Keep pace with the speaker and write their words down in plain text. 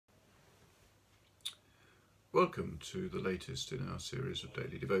Welcome to the latest in our series of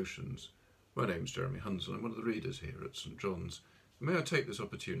daily devotions. My name's Jeremy Hunns and I'm one of the readers here at St John's. May I take this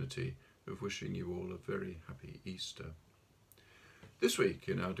opportunity of wishing you all a very happy Easter. This week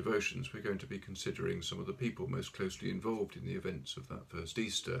in our devotions we're going to be considering some of the people most closely involved in the events of that first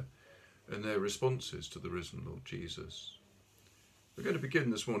Easter and their responses to the risen Lord Jesus. We're going to begin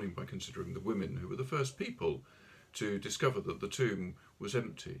this morning by considering the women who were the first people to discover that the tomb was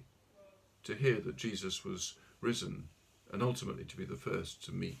empty, to hear that Jesus was risen, and ultimately to be the first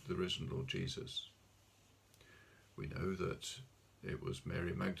to meet the risen Lord Jesus. We know that it was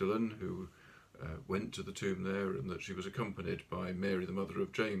Mary Magdalene who went to the tomb there, and that she was accompanied by Mary, the mother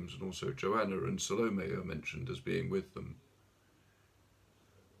of James, and also Joanna and Salome are mentioned as being with them.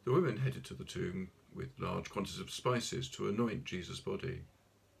 The women headed to the tomb with large quantities of spices to anoint Jesus' body.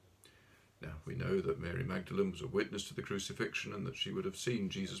 Now, we know that Mary Magdalene was a witness to the crucifixion and that she would have seen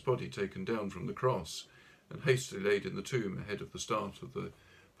Jesus' body taken down from the cross and hastily laid in the tomb ahead of the start of the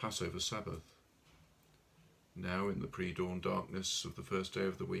Passover Sabbath. Now, in the pre-dawn darkness of the first day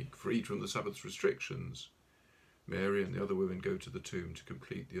of the week, freed from the Sabbath's restrictions, Mary and the other women go to the tomb to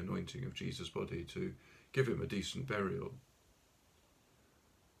complete the anointing of Jesus' body, to give him a decent burial.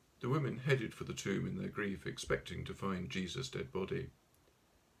 The women headed for the tomb in their grief, expecting to find Jesus' dead body.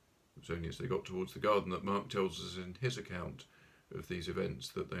 It was only as they got towards the garden that Mark tells us in his account of these events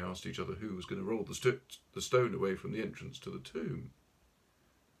that they asked each other who was going to roll the stone away from the entrance to the tomb.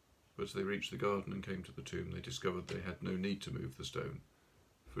 But as they reached the garden and came to the tomb, they discovered they had no need to move the stone,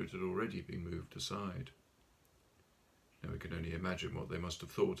 for it had already been moved aside. Now we can only imagine what they must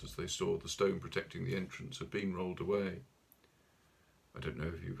have thought as they saw the stone protecting the entrance had been rolled away. I don't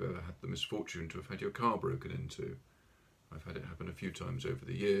know if you've ever had the misfortune to have had your car broken into. I've had it happen a few times over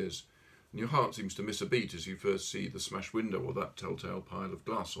the years, and your heart seems to miss a beat as you first see the smashed window or that telltale pile of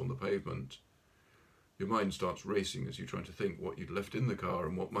glass on the pavement. Your mind starts racing as you try to think what you'd left in the car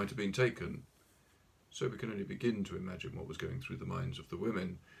and what might have been taken. So we can only begin to imagine what was going through the minds of the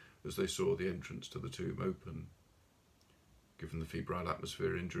women as they saw the entrance to the tomb open. Given the febrile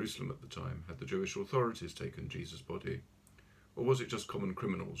atmosphere in Jerusalem at the time, had the Jewish authorities taken Jesus' body? Or was it just common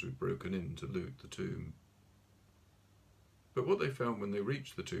criminals who'd broken in to loot the tomb? But what they found when they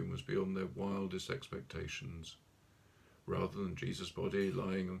reached the tomb was beyond their wildest expectations. Rather than Jesus' body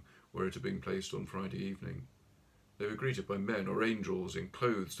lying where it had been placed on Friday evening, they were greeted by men or angels in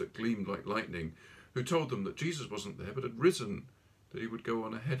clothes that gleamed like lightning, who told them that Jesus wasn't there but had risen, that he would go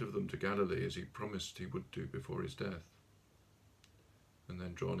on ahead of them to Galilee as he promised he would do before his death. And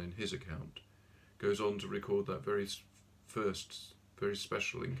then John, in his account, goes on to record that very first, very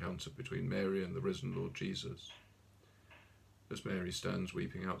special encounter between Mary and the risen Lord Jesus. As Mary stands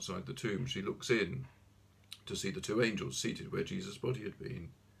weeping outside the tomb, she looks in to see the two angels seated where Jesus' body had been.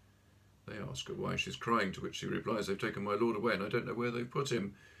 They ask her why she's crying, to which she replies, "They've taken my Lord away and I don't know where they've put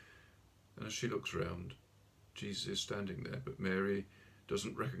him." And as she looks round, Jesus is standing there, but Mary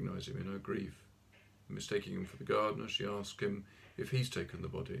doesn't recognise him in her grief. Mistaking him for the gardener, she asks him if he's taken the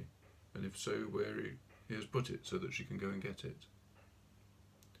body, and if so, where he has put it so that she can go and get it.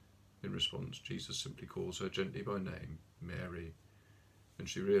 In response, Jesus simply calls her gently by name, Mary, and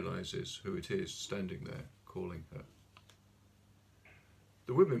she realises who it is standing there calling her.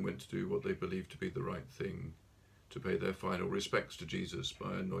 The women went to do what they believed to be the right thing, to pay their final respects to Jesus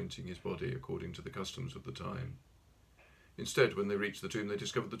by anointing his body according to the customs of the time. Instead, when they reached the tomb, they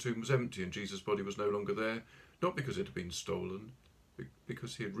discovered the tomb was empty and Jesus' body was no longer there, not because it had been stolen, but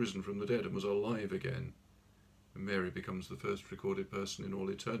because he had risen from the dead and was alive again. And Mary becomes the first recorded person in all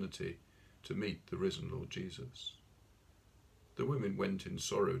eternity to meet the risen Lord Jesus. The women went in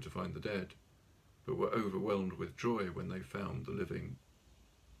sorrow to find the dead, but were overwhelmed with joy when they found the living.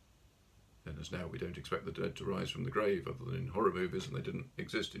 Then as now, we don't expect the dead to rise from the grave other than in horror movies, and they didn't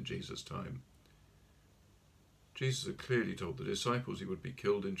exist in Jesus' time. Jesus had clearly told the disciples he would be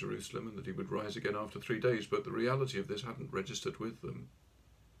killed in Jerusalem and that he would rise again after 3 days, but the reality of this hadn't registered with them.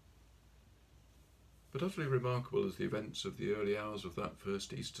 But utterly remarkable as the events of the early hours of that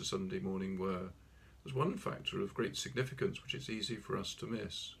first Easter Sunday morning were, there's one factor of great significance which it's easy for us to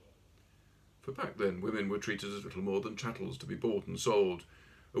miss. For back then, women were treated as little more than chattels to be bought and sold.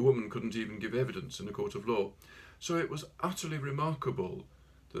 A woman couldn't even give evidence in a court of law. So it was utterly remarkable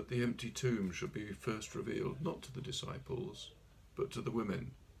that the empty tomb should be first revealed not to the disciples, but to the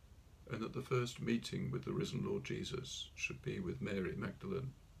women, and that the first meeting with the risen Lord Jesus should be with Mary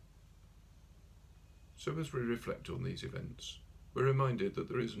Magdalene. So as we reflect on these events, we're reminded that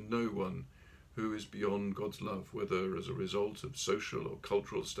there is no one who is beyond God's love, whether as a result of social or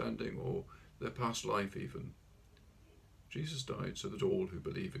cultural standing or their past life even. Jesus died so that all who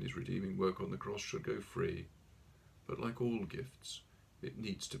believe in his redeeming work on the cross should go free, but like all gifts, it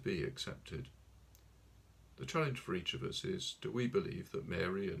needs to be accepted. The challenge for each of us is, do we believe that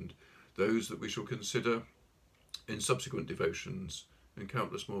Mary and those that we shall consider in subsequent devotions, and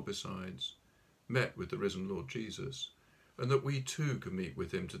countless more besides, met with the risen Lord Jesus, and that we too can meet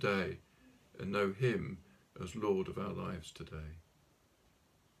with him today and know him as Lord of our lives today?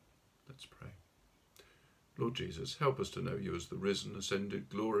 Let's pray. Lord Jesus, help us to know you as the risen, ascended,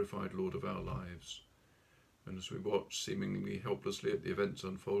 glorified Lord of our lives. And as we watch seemingly helplessly at the events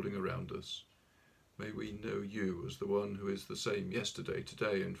unfolding around us, may we know you as the one who is the same yesterday,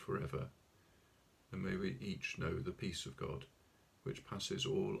 today and forever. And may we each know the peace of God, which passes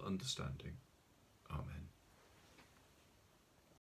all understanding.